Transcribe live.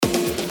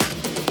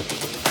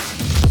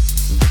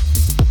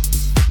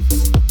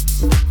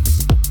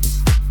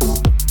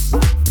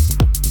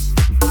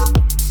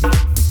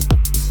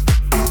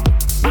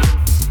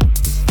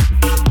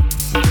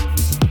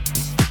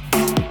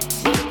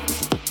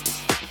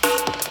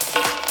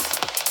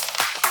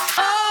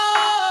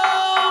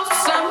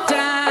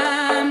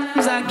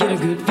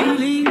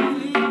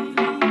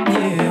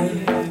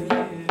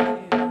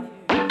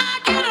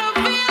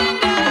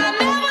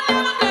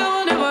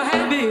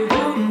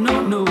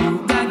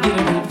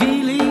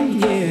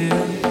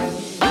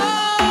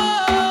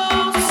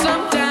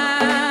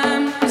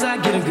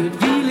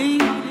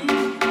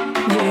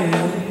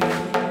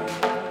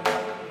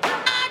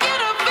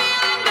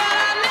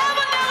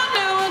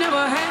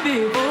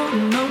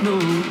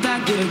I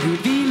get a good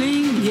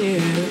feeling, yeah.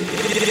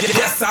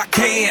 Yes, I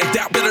can.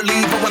 Doubt better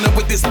leave. I'm running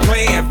with this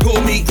plan. Pull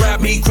me,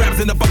 crabs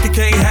in the bucket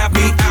can't have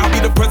me. I'll be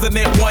the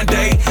president one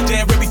day.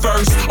 January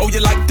 1st. Oh, you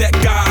like that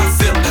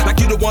gossip? Like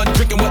you the one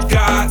drinking what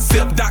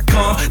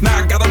gossip.com. Now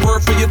I got a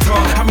word for your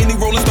tongue. How many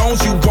Rolling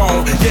Stones you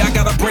want? Yeah, I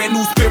got a brand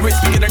new spirit.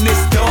 Speaking of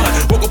this done.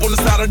 Woke up on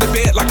the side of the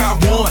bed like I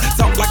won.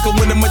 Talk like a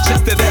winner, my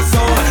chest to that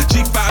sun.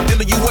 G5 in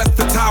the US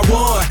to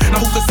Taiwan.